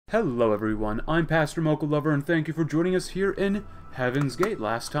Hello everyone, I'm Pastor Mocha Lover and thank you for joining us here in Heaven's Gate.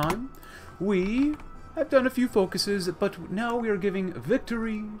 Last time, we have done a few focuses, but now we are giving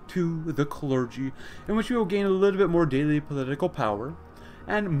victory to the clergy, in which we will gain a little bit more daily political power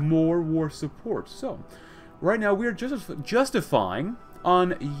and more war support. So, right now we are justifying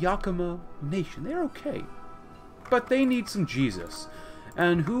on Yakima Nation. They're okay, but they need some Jesus.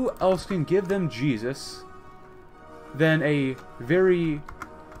 And who else can give them Jesus than a very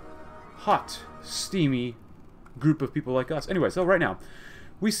hot, steamy group of people like us? Anyway, so right now,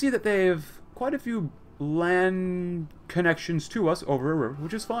 we see that they have quite a few land connections to us over a river,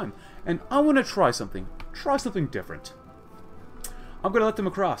 which is fine. And I want to try something different. I'm going to let them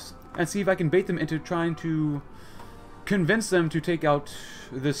across and see if I can bait them into trying to convince them to take out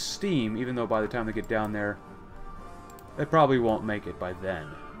the steam, even though by the time they get down there, they probably won't make it by then.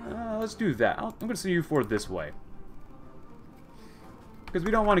 Let's do that. I'm going to send you forward this way, because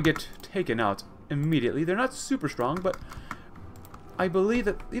we don't want to get taken out immediately. They're not super strong, but I believe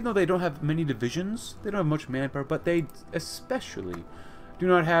that even though they don't have many divisions, they don't have much manpower, but they especially do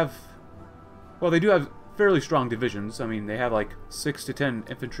not have... Well, they do have fairly strong divisions. I mean, they have like 6 to 10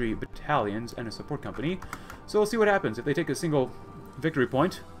 infantry battalions and a support company. So we'll see what happens. If they take a single victory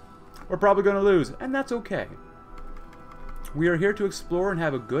point, we're probably going to lose, and that's okay. We are here to explore and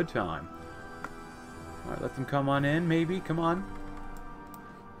have a good time. Alright, let them come on in, maybe. Come on.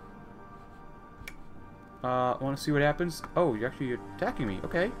 Want to see what happens? Oh, you're actually attacking me.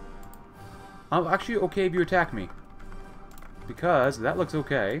 Okay. I'm actually okay if you attack me, because that looks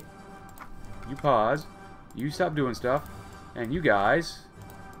okay. You pause. You stop doing stuff. And you guys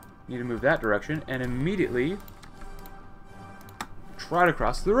need to move that direction and immediately try to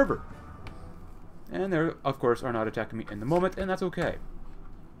cross the river. And they, of course, are not attacking me in the moment, and that's okay.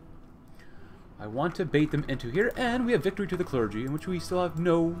 I want to bait them into here, and we have victory to the clergy, in which we still have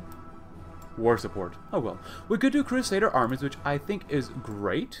no war support. Oh well. We could do Crusader armies, which I think is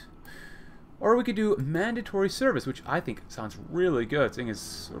great. Or we could do mandatory service, which I think sounds really good, seeing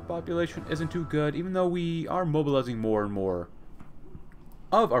as our population isn't too good, even though we are mobilizing more and more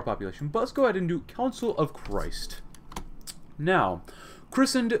of our population. But let's go ahead and do Council of Christ. Now,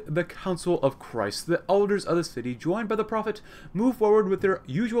 christened the Council of Christ, the elders of the city, joined by the prophet, move forward with their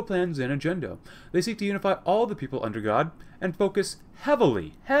usual plans and agenda. They seek to unify all the people under God and focus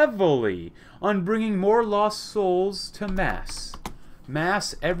heavily on bringing more lost souls to Mass.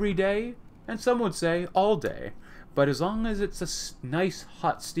 Mass every day, and some would say all day. But as long as it's a nice,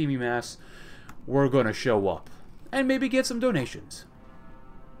 hot, steamy Mass, we're going to show up. And maybe get some donations.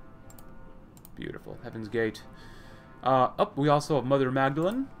 Beautiful. Heaven's Gate. We also have Mother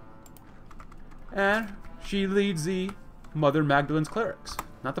Magdalene, and she leads the Mother Magdalene's clerics.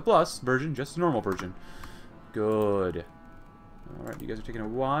 Not the plus version, just the normal version. Good. Alright, you guys are taking a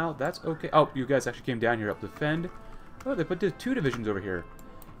while. That's okay. Oh, you guys actually came down here to help defend. Oh, they put the 2 divisions over here.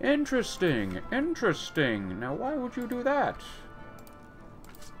 Interesting, interesting. Now, why would you do that?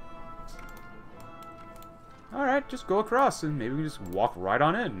 Alright, just go across, and maybe we just walk right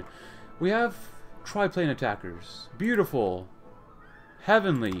on in. We have triplane attackers. Beautiful.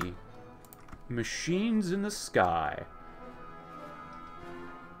 Heavenly. Machines in the sky.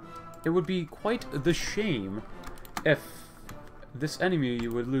 It would be quite the shame if this enemy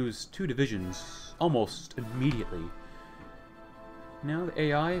would lose 2 divisions almost immediately. Now the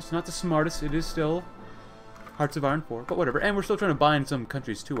AI is not the smartest. It is still Hearts of Iron 4, but whatever. And we're still trying to bind some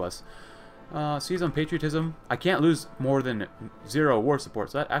countries to us. Seize on patriotism. I can't lose more than 0 war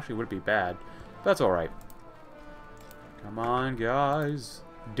support, so that actually would be bad. That's alright. Come on, guys.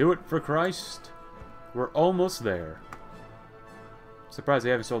 Do it for Christ. We're almost there. Surprised they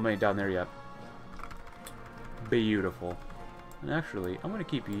haven't sold many down there yet. Beautiful. And actually, I'm going to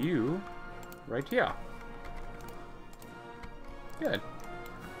keep you right here. Good.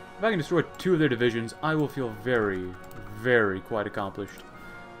 If I can destroy 2 of their divisions, I will feel very, very quite accomplished.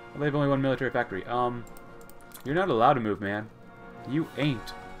 Well, they have only 1 military factory. You're not allowed to move, man. You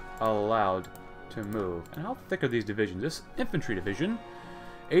ain't allowed to move. And how thick are these divisions? This infantry division,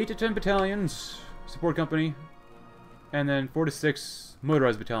 8 to 10 battalions, support company, and then 4 to 6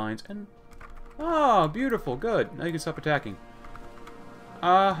 motorized battalions. And beautiful, good. Now you can stop attacking.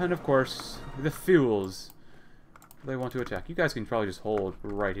 And of course, the fuels. They want to attack. You guys can probably just hold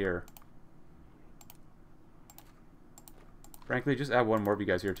right here. Frankly, just add 1 more of you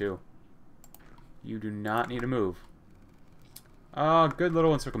guys here too. You do not need to move. Good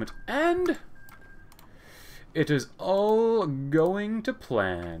little encirclement. And it is all going to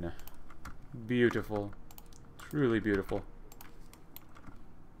plan. Beautiful. Truly beautiful.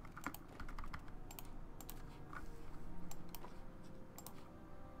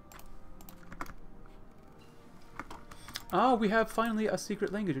 Ah, we have finally a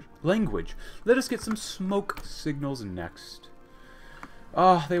secret language. Let us get some smoke signals next.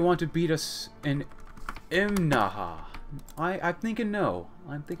 Ah, they want to beat us in Imnaha. I'm thinking no.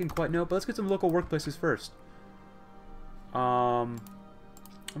 I'm thinking quite no, but let's get some local workplaces first. I'm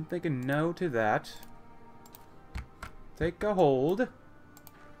thinking no to that. Take a hold.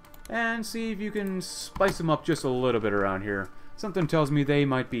 And see if you can spice them up just a little bit around here. Something tells me they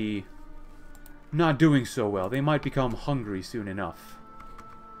might be not doing so well. They might become hungry soon enough.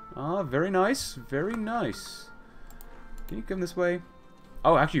 Ah, very nice. Very nice. Can you come this way?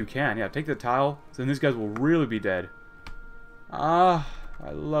 Oh, actually you can. Yeah, take the tile. Then these guys will really be dead. Ah,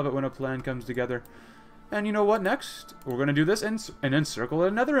 I love it when a plan comes together. And you know what next? We're going to do this and encircle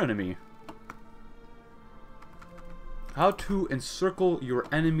another enemy. How to encircle your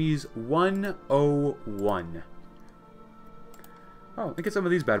enemies 101. Oh, look at some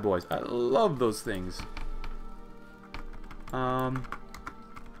of these bad boys. I love those things. Guys,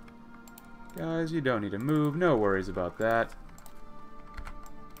 you don't need to move. No worries about that.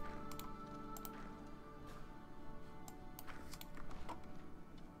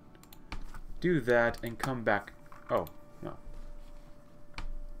 Do that and come back. Oh, no.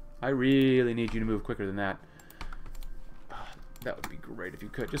 I really need you to move quicker than that. That would be great if you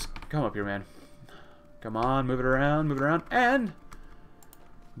could. Just come up here, man. Come on, move it around, and...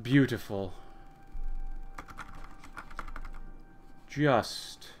 beautiful.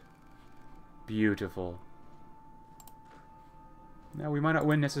 Just beautiful. Now, we might not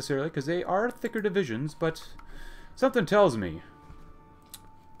win necessarily, because they are thicker divisions, but something tells me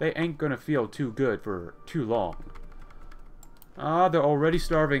they ain't gonna feel too good for too long. Ah, they're already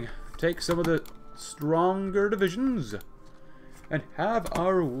starving. Take some of the stronger divisions and have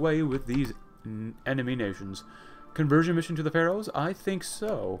our way with these enemy nations. Conversion mission to the Pharaohs? I think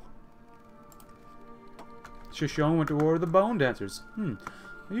so. Shoshone went to war with the Bone Dancers. I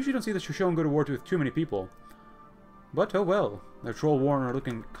usually don't see the Shoshone go to war with too many people. But, oh well. Their troll warren are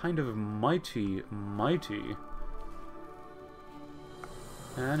looking kind of mighty.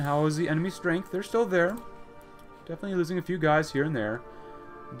 And how is the enemy strength? They're still there. Definitely losing a few guys here and there.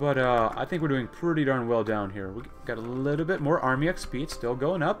 But I think we're doing pretty darn well down here. We got a little bit more army XP. It's still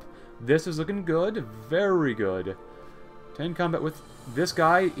going up. This is looking good. Very good. 10 combat with this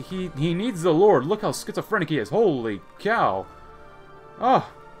guy. He needs the Lord. Look how schizophrenic he is. Holy cow.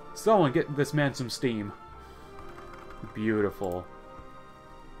 Oh, someone get this man some steam. Beautiful.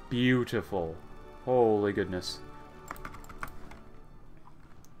 Beautiful. Holy goodness.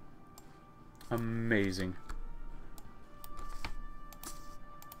 Amazing.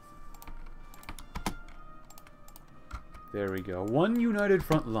 There we go. One united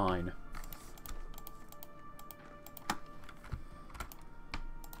front line.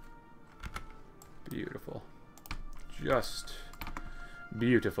 Beautiful. Just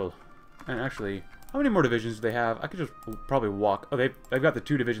beautiful. And actually, how many more divisions do they have? I could just probably walk. Oh, they've got the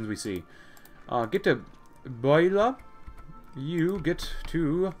 2 divisions we see. Get to Boila. You get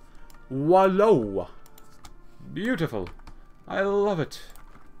to Wallow. Beautiful. I love it.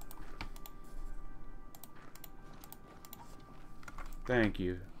 Thank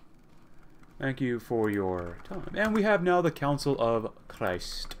you. Thank you for your time. And we have now the Council of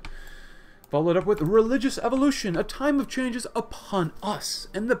Christ. Followed up with religious evolution. A time of change is upon us,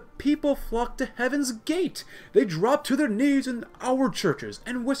 and the people flock to heaven's gate. They drop to their knees in our churches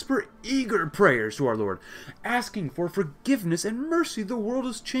and whisper eager prayers to our Lord, asking for forgiveness and mercy. The world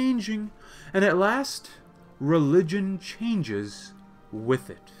is changing, and at last, religion changes with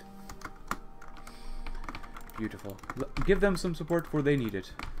it. Beautiful. Give them some support for they need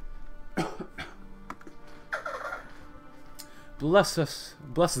it. Bless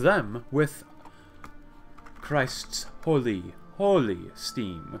them with Christ's holy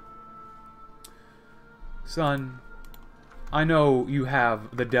steam. Son, I know you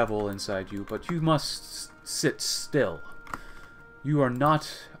have the devil inside you, but you must sit still. You are not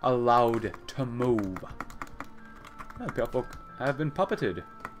allowed to move. The folk have been puppeted.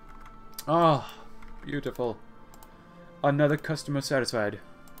 Ah, beautiful. Another customer satisfied.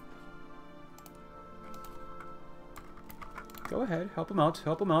 Go ahead, help them out,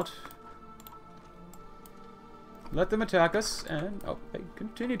 help them out. Let them attack us, and... oh, they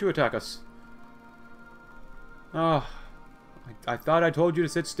continue to attack us. Ah, I thought I told you to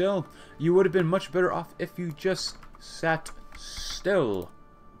sit still. You would have been much better off if you just sat still.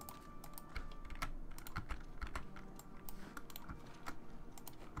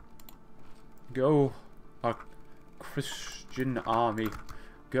 Go, our Christian army.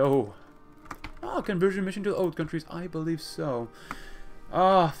 Go. Ah, conversion mission to the old countries. I believe so.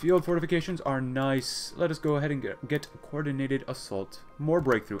 Ah, field fortifications are nice. Let us go ahead and get coordinated assault. More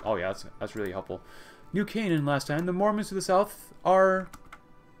breakthrough. Oh yeah, that's really helpful. New Canaan last time. The Mormons to the south are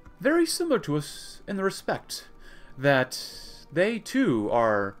very similar to us in the respect that they too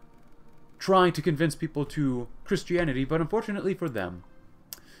are trying to convince people to Christianity, but unfortunately for them,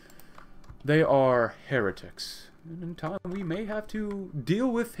 they are heretics. And in time we may have to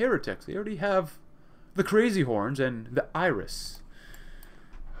deal with heretics. They already have the Crazy Horns and the Iris.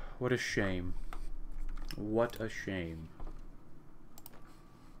 What a shame. What a shame.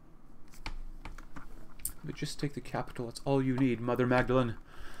 But just take the capital. That's all you need, Mother Magdalene.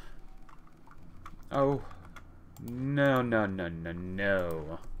 Oh. No, no, no, no,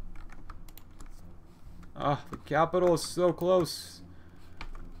 no. Ah, the capital is so close.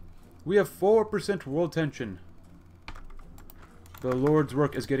 We have 4% world tension. The Lord's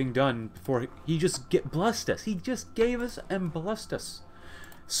work is getting done before he just blessed us. He just gave us and blessed us.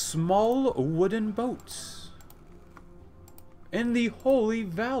 Small wooden boats in the Holy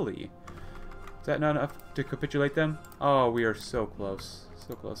Valley. Is that not enough to capitulate them? Oh, we are so close.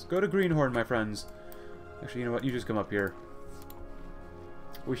 So close. Go to Greenhorn, my friends. Actually, you know what? You just come up here.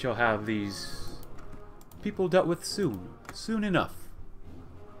 We shall have these people dealt with soon. Soon enough.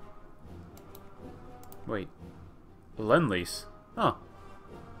 Wait. Lend-Lease? Huh.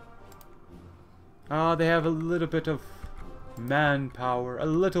 They have a little bit of manpower, a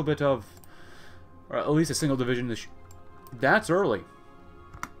little bit of, or at least a single division. That's early.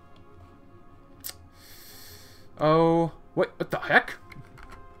 Oh, what the heck?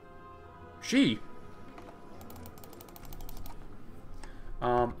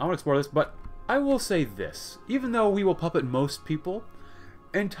 I want to explore this, but I will say this. Even though we will puppet most people,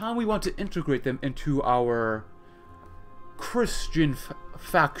 in time we want to integrate them into our Christian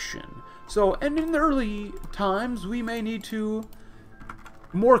faction. So, and in the early times, we may need to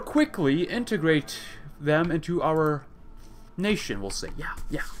more quickly integrate them into our nation, we'll say.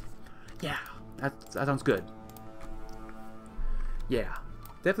 Yeah. That sounds good. Yeah.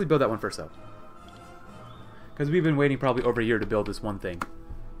 Definitely build that one first, though. Because we've been waiting probably over a year to build this one thing.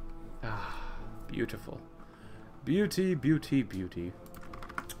 Ah, beautiful. Beauty, beauty, beauty.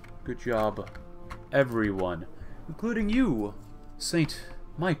 Good job, everyone. Including you, Saint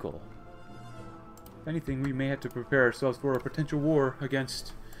Michael. If anything, we may have to prepare ourselves for a potential war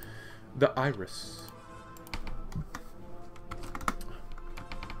against the Iris.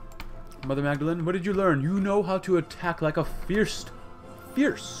 Mother Magdalene, what did you learn? You know how to attack like a fierce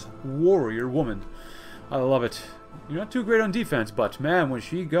warrior woman. I love it. You're not too great on defense, but man, when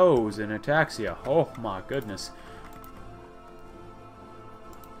she goes and attacks you, oh my goodness.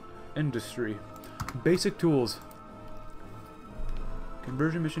 Industry. Basic tools.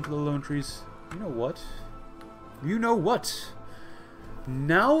 Conversion mission to the Lone Trees. You know what? You know what?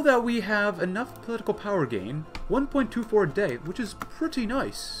 Now that we have enough political power gain, 1.24 a day, which is pretty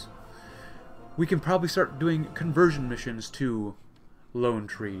nice, we can probably start doing conversion missions to Lone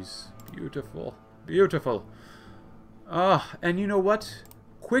Trees. Beautiful. Beautiful. And you know what?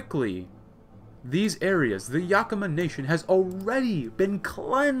 Quickly, these areas, the Yakima Nation has already been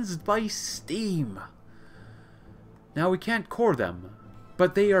cleansed by steam. Now we can't core them,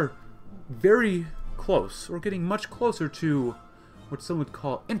 but they are very close, or getting much closer to what some would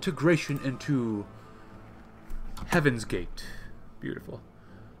call integration into Heaven's Gate. Beautiful.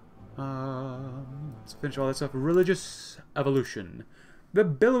 Let's finish all that stuff. Religious evolution. The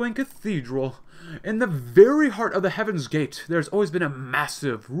Billowing Cathedral. In the very heart of the Heaven's Gate, there's always been a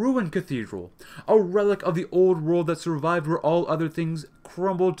massive ruined cathedral. A relic of the old world that survived where all other things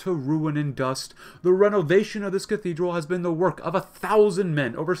crumbled to ruin and dust. The renovation of this cathedral has been the work of 1,000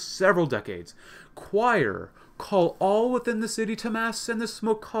 men over several decades. Choir call all within the city to mass, and the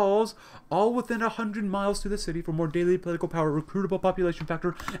smoke calls all within 100 miles to the city for more daily political power, recruitable population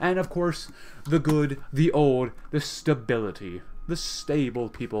factor, and of course, the good, the old, the stability. The stable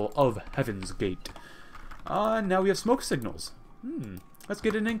people of Heaven's Gate. Now we have smoke signals. Let's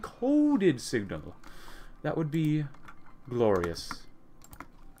get an encoded signal. That would be glorious.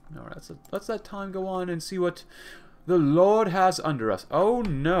 Alright, let's let time go on and see what the Lord has under us. Oh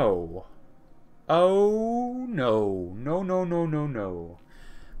no. Oh no. No, no, no, no, no.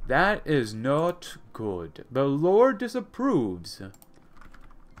 That is not good. The Lord disapproves.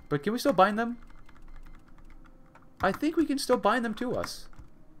 But can we still bind them? I think we can still bind them to us.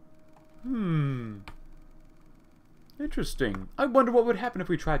 Interesting. I wonder what would happen if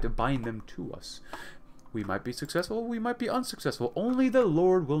we tried to bind them to us. We might be successful, we might be unsuccessful. Only the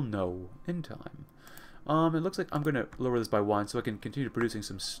Lord will know in time. It looks like I'm going to lower this by 1 so I can continue producing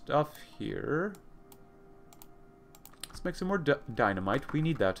some stuff here. Let's Let's make some more dynamite. We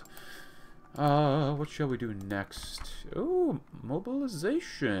need that. What shall we do next? Oh,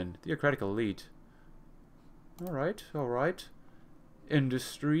 mobilization. Theocratic elite. Alright, alright.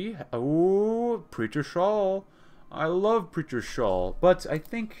 Industry. Oh, Preacher Shawl. I love Preacher Shawl. But I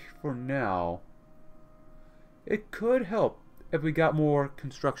think for now, it could help if we got more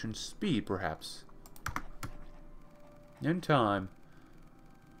construction speed, perhaps. In time.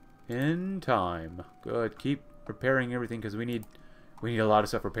 In time. Good. Keep repairing everything because we need a lot of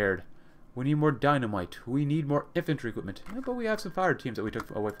stuff repaired. We need more dynamite. We need more infantry equipment. Yeah, but we have some fire teams that we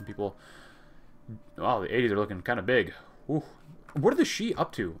took away from people. Wow, the 80s are looking kind of big. Ooh. What are the Shi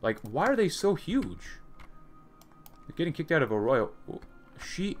up to? Like, why are they so huge? They're getting kicked out of a royal...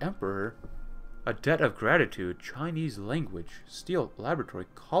 Shi Emperor. A debt of gratitude. Chinese language. Steel laboratory.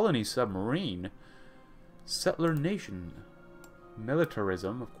 Colony submarine. Settler nation.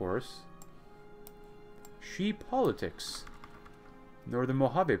 Militarism, of course. Shi politics. Northern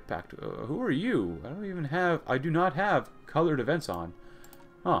Mojave Pact. Who are you? I do not have colored events on.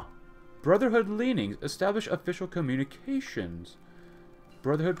 Huh. Brotherhood leanings. Establish official communications.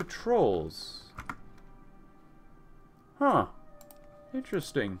 Brotherhood patrols. Huh.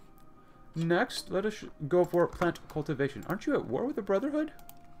 Interesting. Next, let us go for plant cultivation. Aren't you at war with the Brotherhood?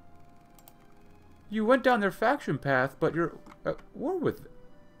 You went down their faction path, but you're at war with...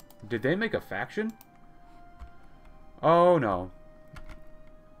 Did they make a faction? Oh, no.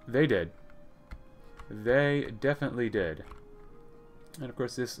 They did. They definitely did. And of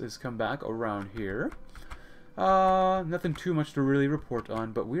course this has come back around here. Nothing too much to really report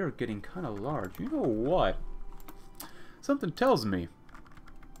on, but we are getting kind of large. You know what? Something tells me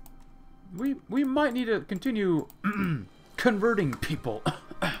we might need to continue converting people.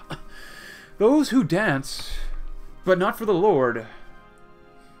 Those who dance, but not for the Lord,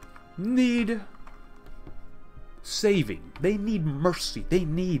 need saving. They need mercy. They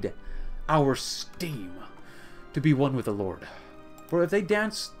need our steam to be one with the Lord. For if they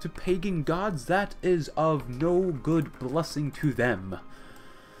dance to pagan gods, that is of no good blessing to them.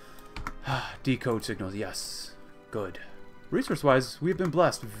 Decode signals, yes. Good. Resource-wise, we've been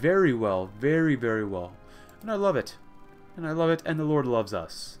blessed very well. Very, very well. And I love it. And I love it, and the Lord loves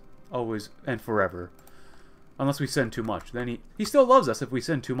us. Always and forever. Unless we send too much. Then he still loves us if we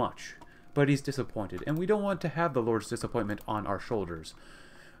send too much. But he's disappointed. And we don't want to have the Lord's disappointment on our shoulders.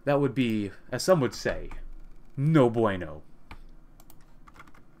 That would be, as some would say, no bueno.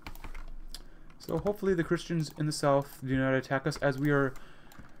 So hopefully the Christians in the south do not attack us, as we are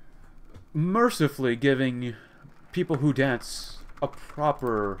mercifully giving people who dance a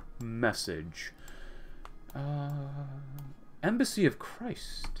proper message. Embassy of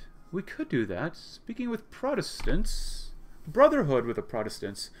Christ. We could do that. Speaking with Protestants. Brotherhood with the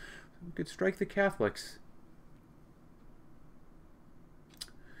Protestants. We could strike the Catholics.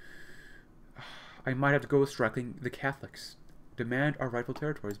 I might have to go with striking the Catholics. Demand our rightful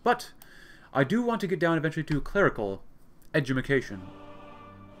territories. But I do want to get down eventually to clerical education.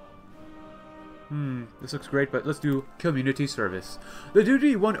 This looks great, but let's do community service. The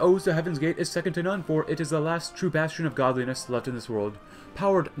duty one owes to Heaven's Gate is second to none, for it is the last true bastion of godliness left in this world,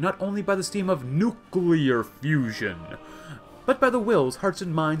 powered not only by the steam of nuclear fusion, but by the wills, hearts,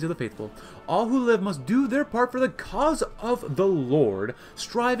 and minds of the faithful. All who live must do their part for the cause of the Lord,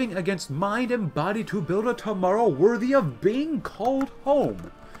 striving against mind and body to build a tomorrow worthy of being called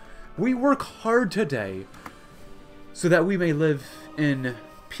home. We work hard today so that we may live in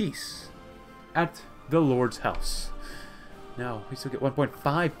peace at the Lord's house. Now, we still get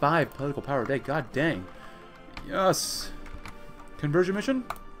 1.55 political power a day. God dang. Yes. Conversion mission?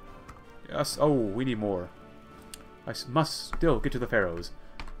 Yes. Oh, we need more. I must still get to the Pharaohs.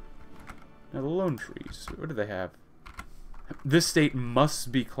 Now, the lone trees. What do they have? This state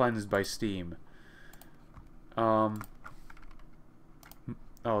must be cleansed by steam. Oh,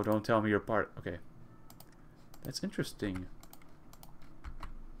 don't tell me you're part... Okay. That's interesting.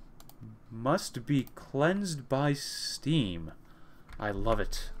 Must be cleansed by steam. I love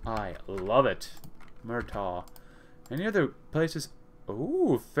it. I love it. Murtaugh. Any other places?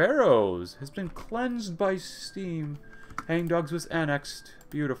 Ooh, Pharaohs has been cleansed by steam. Hangdogs was annexed.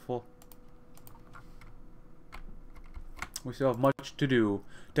 Beautiful. We still have much to do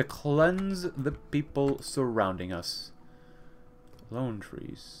to cleanse the people surrounding us. Lone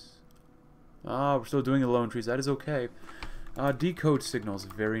trees. Ah, we're still doing the lone trees. That is okay. Decode signals.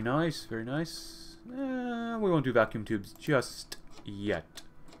 Very nice. Very nice. We won't do vacuum tubes just yet.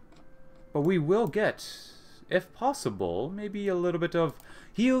 But we will get, if possible, maybe a little bit of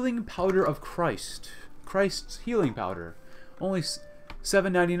healing powder of Christ. Christ's healing powder. Only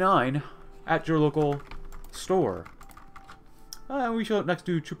 $7.99 at your local store. We shall next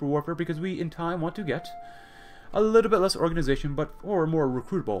do trooper warfare because we, in time, want to get a little bit less organization, but for more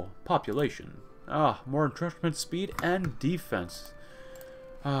recruitable population. More entrenchment speed and defense.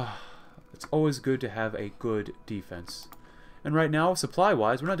 It's always good to have a good defense. And right now,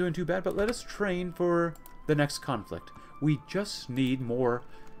 supply-wise, we're not doing too bad, but let us train for the next conflict. We just need more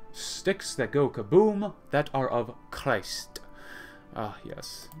sticks that go kaboom that are of Christ.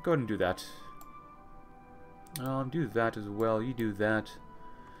 Yes. Go ahead and do that. Do that as well. You do that.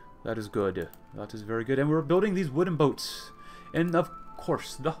 That is good. That is very good. And we're building these wooden boats in, of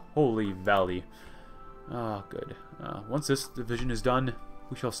course, the Holy Valley. Good. Once this division is done,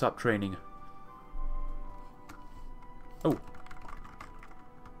 we shall stop training. Oh.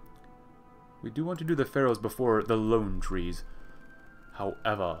 We do want to do the pharaohs before the lone trees.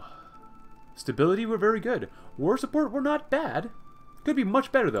 However, stability, we're very good. War support, we're not bad. Could be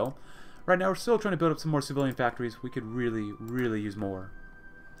much better, though. Right now, we're still trying to build up some more civilian factories. We could really, really use more.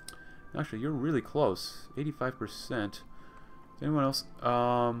 Actually, you're really close. 85%. Anyone else?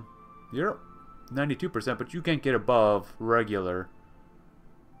 You're 92%, but you can't get above regular.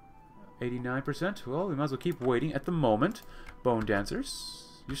 89%? Well, we might as well keep waiting at the moment. Bone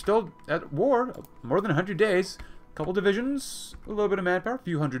Dancers. You're still at war. More than 100 days. A couple divisions. A little bit of manpower. A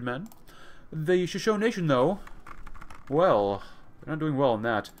few hundred men. The Shoshone Nation, though. Well, they're not doing well in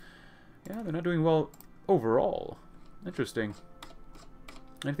that. Yeah, they're not doing well overall. Interesting.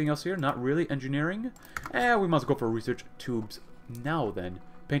 Anything else here? Not really. Engineering? We might as well go for research tubes now, then.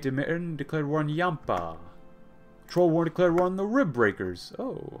 Painted Mitten declared war on Yampa. Troll War declared war on the Rib Breakers.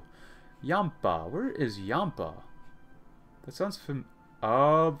 Oh. Yampa. Where is Yampa? That sounds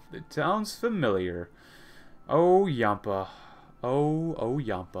it sounds familiar. Oh, Yampa. Oh,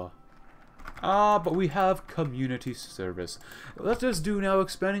 Yampa. But we have community service. Let us do now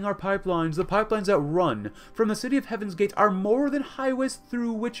expanding our pipelines. The pipelines that run from the city of Heaven's Gate are more than highways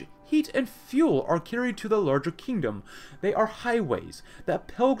through which heat and fuel are carried to the larger kingdom. They are highways that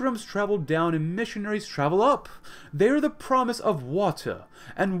pilgrims travel down and missionaries travel up. They are the promise of water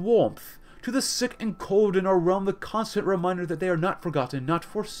and warmth to the sick and cold in our realm, the constant reminder that they are not forgotten, not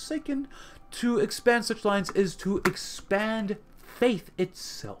forsaken. To expand such lines is to expand faith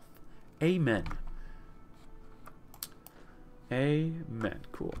itself. Amen. Amen.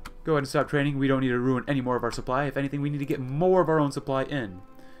 Cool. Go ahead and stop training. We don't need to ruin any more of our supply. If anything, we need to get more of our own supply in.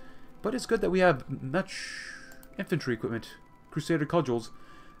 But it's good that we have much infantry equipment, Crusader cudgels,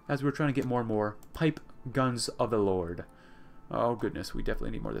 as we're trying to get more and more pipe guns of the Lord. Oh, goodness. We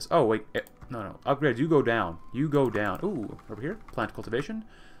definitely need more of this. Oh, wait. No. Upgrade. You go down. You go down. Ooh, over here. Plant cultivation.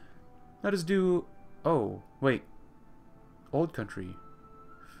 Let us do... Oh, wait. Old country.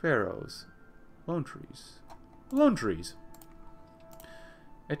 Pharaohs. Lone trees. Lone trees.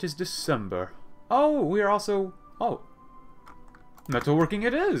 It is December. Oh, we are also... Oh. Metalworking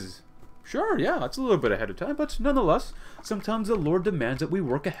it is. Sure, yeah, it's a little bit ahead of time, but nonetheless, sometimes the Lord demands that we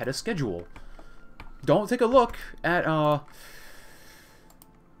work ahead of schedule. Don't take a look at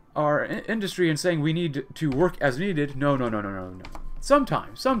our industry and saying we need to work as needed. No.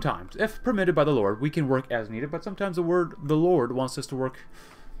 Sometimes, if permitted by the Lord, we can work as needed, but sometimes the Lord wants us to work,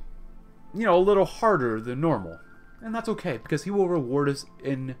 you know, a little harder than normal. And that's okay, because He will reward us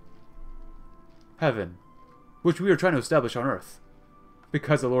in heaven, which we are trying to establish on earth,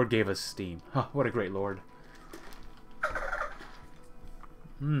 because the Lord gave us steam. Huh, what a great Lord.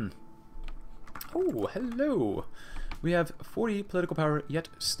 Oh, hello. We have 40 political power yet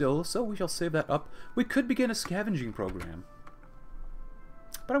still, so we shall save that up. We could begin a scavenging program.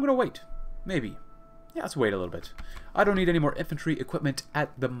 But I'm going to wait. Maybe. Yeah, let's wait a little bit. I don't need any more infantry equipment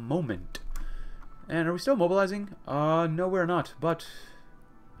at the moment. And are we still mobilizing? No, we're not, but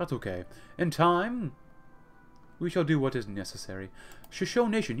that's okay. In time, we shall do what is necessary. Shoshone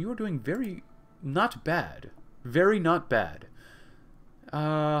Nation, you are doing very not bad. Very not bad.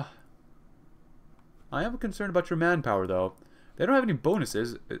 I am concerned about your manpower, though. They don't have any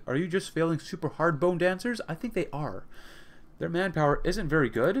bonuses. Are you just failing super hard bone dancers? I think they are. Their manpower isn't very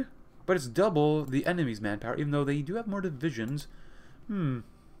good, but it's double the enemy's manpower, even though they do have more divisions. Who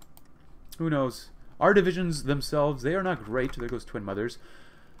knows? Our divisions themselves, they are not great. There goes Twin Mothers.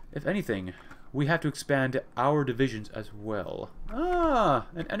 If anything, we have to expand our divisions as well.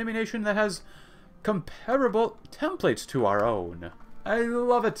 An enemy nation that has comparable templates to our own. I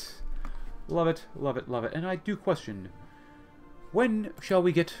love it. Love it, love it, love it. And I do question, when shall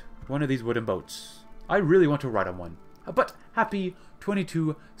we get one of these wooden boats? I really want to ride on one. But happy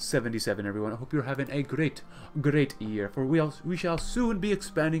 2277, everyone. I hope you're having a great, great year, for we shall soon be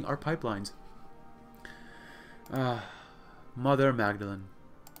expanding our pipelines. Mother Magdalene.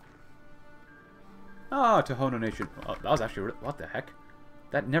 Ah, Tohono Nation. Oh, that was actually... What the heck?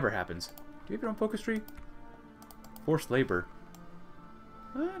 That never happens. Do you have your own focus tree? Forced labor.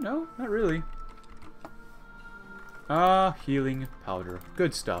 No, not really. Ah, healing powder.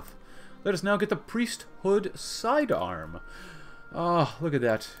 Good stuff. Let us now get the priesthood sidearm. Ah, look at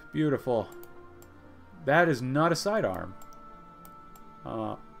that. Beautiful. That is not a sidearm.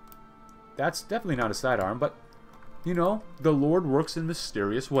 That's definitely not a sidearm, but, you know, the Lord works in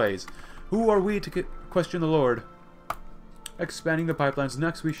mysterious ways. Who are we to question the Lord? Expanding the pipelines.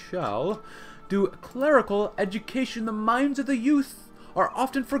 Next we shall do clerical education. The minds of the youth are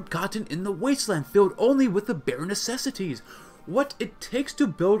often forgotten in the wasteland, filled only with the bare necessities. What it takes to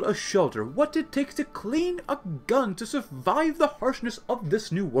build a shelter, what it takes to clean a gun to survive the harshness of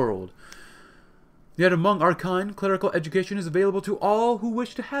this new world. Yet among our kind, clerical education is available to all who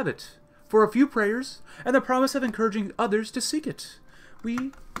wish to have it. For a few prayers, and the promise of encouraging others to seek it,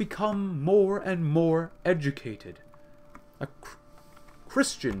 we become more and more educated. A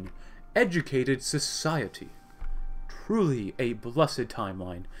Christian, educated society. Truly a blessed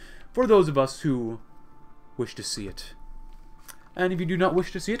timeline for those of us who wish to see it. And if you do not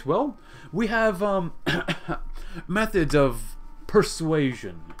wish to see it, well, we have methods of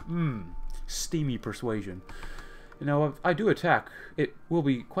persuasion. Steamy persuasion. You know, if I do attack, it will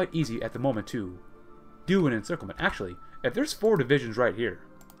be quite easy at the moment to do an encirclement. Actually, if there's 4 divisions right here,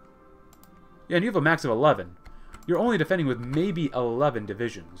 yeah, and you have a max of 11, you're only defending with maybe 11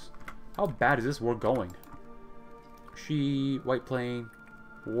 divisions. How bad is this war going? White Plain,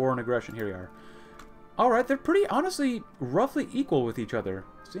 War and Aggression, here we are. Alright, they're pretty, honestly, roughly equal with each other.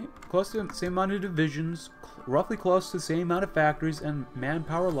 Close to the same amount of divisions, roughly close to the same amount of factories and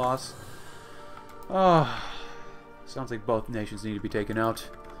manpower loss. Sounds like both nations need to be taken out.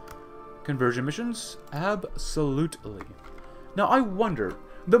 Conversion missions? Absolutely. Now, I wonder,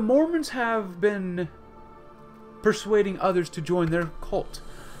 the Mormons have been persuading others to join their cult.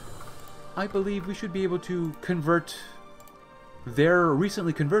 I believe we should be able to convert their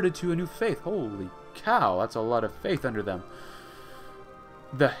recently converted to a new faith. Holy cow, that's a lot of faith under them.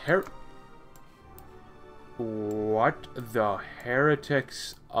 What? The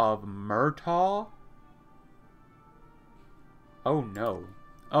heretics of Murtaugh? Oh no.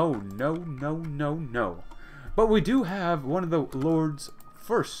 Oh no, no, no, no. But we do have one of the Lord's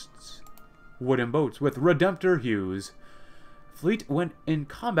first wooden boats with Redemptor hues. Fleet went in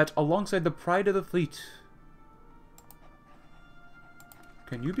combat alongside the Pride of the Fleet.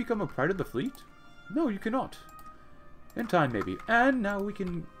 Can you become a Pride of the Fleet? No, you cannot. In time, maybe. And now we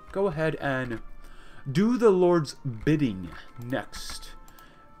can go ahead and do the Lord's bidding next.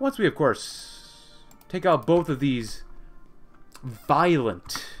 Once we, of course, take out both of these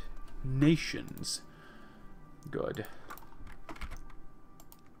violent nations. Good.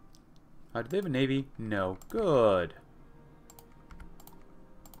 Do they have a navy? No. Good.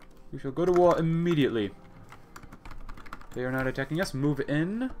 We shall go to war immediately. They are not attacking us. Move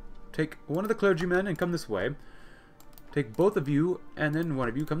in. Take one of the clergymen and come this way. Take both of you, and then one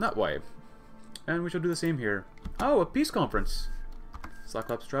of you come that way. And we shall do the same here. Oh, a peace conference.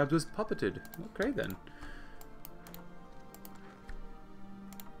 Cyclops Tribes was puppeted. Okay, then.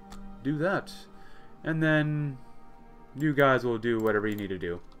 Do that. And then you guys will do whatever you need to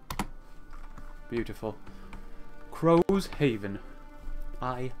do. Beautiful. Crow's Haven.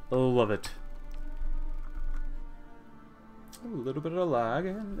 I love it. A little bit of a lag,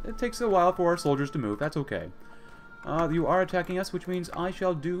 and it takes a while for our soldiers to move. That's okay. You are attacking us, which means I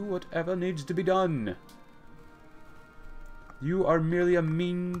shall do whatever needs to be done. You are merely a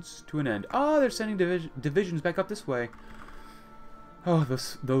means to an end. Ah, they're sending divisions back up this way. Oh,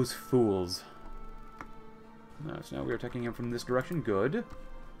 those fools. So now we're attacking him from this direction. Good.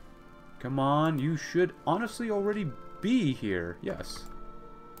 Come on, you should honestly already be here. Yes.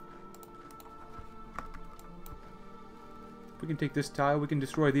 If we can take this tile, we can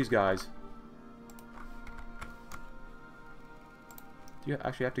destroy these guys. Do you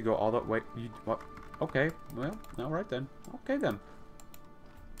actually have to go all that way? What? Okay, well, alright then. Okay then.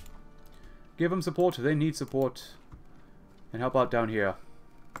 Give them support. They need support. And help out down here.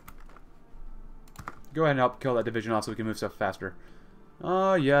 Go ahead and help kill that division off so we can move stuff faster.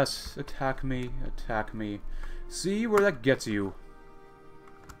 Ah, yes. Attack me. Attack me. See where that gets you.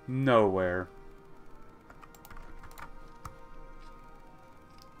 Nowhere.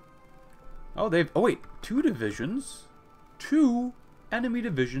 Oh, oh wait. 2 divisions? 2 enemy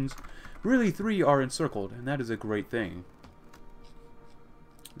divisions. Really, 3 are encircled, and that is a great thing.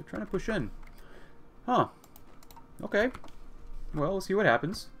 They're trying to push in. Huh. Okay. Well, we'll see what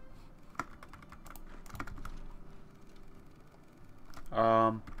happens.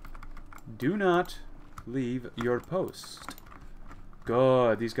 Do not leave your post.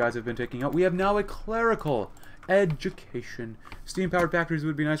 Good. These guys have been taking out. We have now a clerical education. Steam-powered factories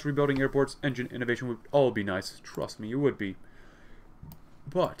would be nice. Rebuilding airports, engine innovation would all be nice. Trust me, it would be.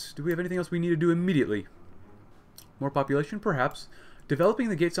 But, do we have anything else we need to do immediately? More population, perhaps. Developing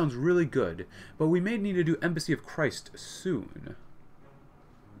the gate sounds really good, but we may need to do Embassy of Christ soon.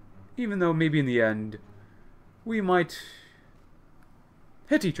 Even though maybe in the end, we might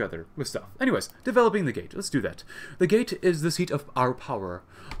hit each other with stuff. Anyways, developing the gate. Let's do that. The gate is the seat of our power,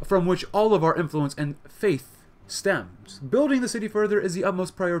 from which all of our influence and faith stems. Building the city further is the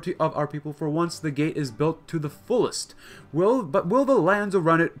utmost priority of our people, for once the gate is built to the fullest. Will the lands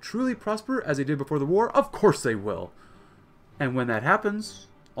around it truly prosper as they did before the war? Of course they will. And when that happens,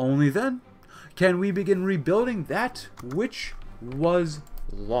 only then can we begin rebuilding that which was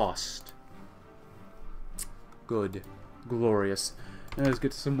lost. Good. Glorious. And let's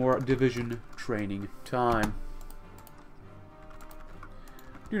get some more division training time.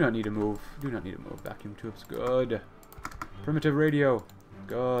 Do not need to move. Do not need to move. Vacuum tubes. Good. Primitive radio.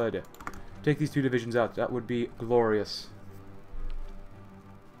 Good. Take these 2 divisions out. That would be glorious.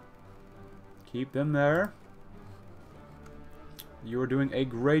 Keep them there. You are doing a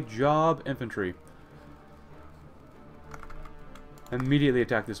great job, infantry. Immediately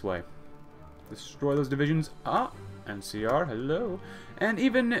attack this way. Destroy those divisions. Ah, NCR, hello. And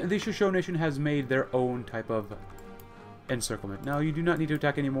even the Shoshone Nation has made their own type of encirclement. Now, you do not need to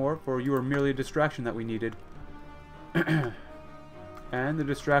attack anymore, for you are merely a distraction that we needed. And the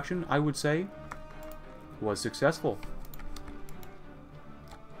distraction, I would say, was successful.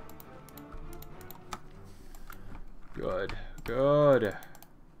 Good. Good.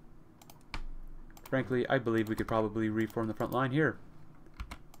 Frankly, I believe we could probably reform the front line here.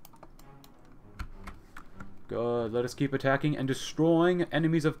 Good. Let us keep attacking and destroying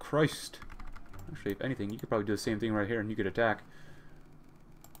enemies of Christ. Actually, if anything, you could probably do the same thing right here and you could attack.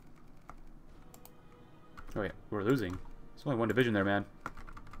 Oh yeah, we're losing. There's only 1 division there, man.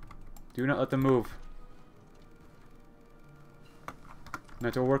 Do not let them move.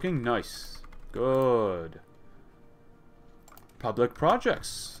 Metal working? Nice. Good. Public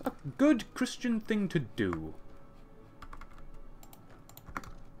projects. A good Christian thing to do.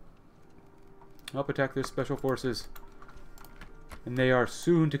 Help attack their special forces. And they are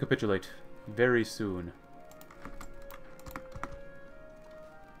soon to capitulate. Very soon.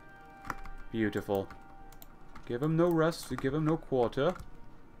 Beautiful. Give them no rest. Give them no quarter.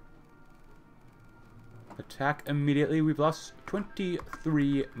 Attack immediately. We've lost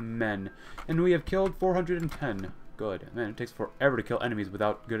 23 men. And we have killed 410. Good. Man, it takes forever to kill enemies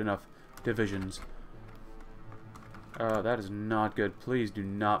without good enough divisions. That is not good. Please do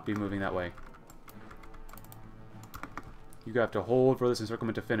not be moving that way. You have to hold for this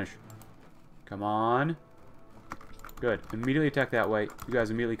encirclement to finish. Come on. Good. Immediately attack that way. You guys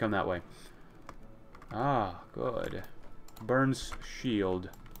immediately come that way. Ah, good. Burns shield.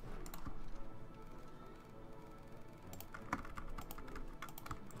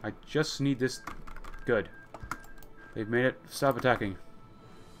 I just need this. Good. They've made it. Stop attacking.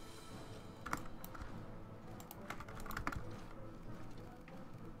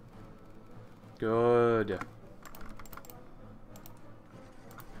 Good.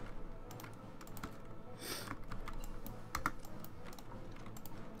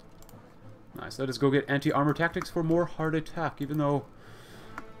 Nice. Let us go get anti-armor tactics for more hard attack, even though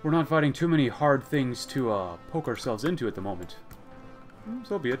we're not fighting too many hard things to poke ourselves into at the moment.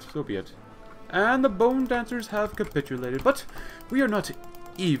 So be it, so be it. And the Bone Dancers have capitulated, but we are not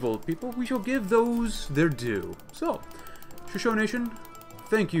evil people. We shall give those their due. So, Shoshone Nation,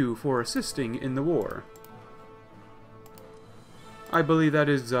 thank you for assisting in the war. I believe that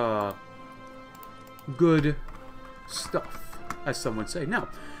is, good stuff, as some would say. Now,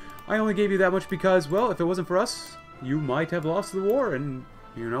 I only gave you that much because, well, if it wasn't for us, you might have lost the war, and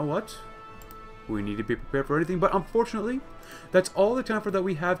you know what? We need to be prepared for anything, but unfortunately, that's all the time for that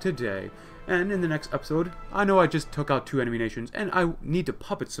we have today. And in the next episode, I know I just took out 2 enemy nations, and I need to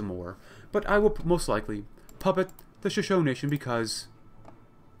puppet some more, but I will most likely puppet the Shoshone Nation because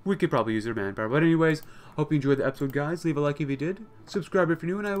we could probably use their manpower. But anyways, hope you enjoyed the episode, guys. Leave a like if you did. Subscribe if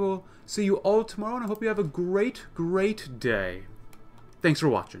you're new, and I will see you all tomorrow, and I hope you have a great, great day. Thanks for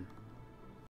watching.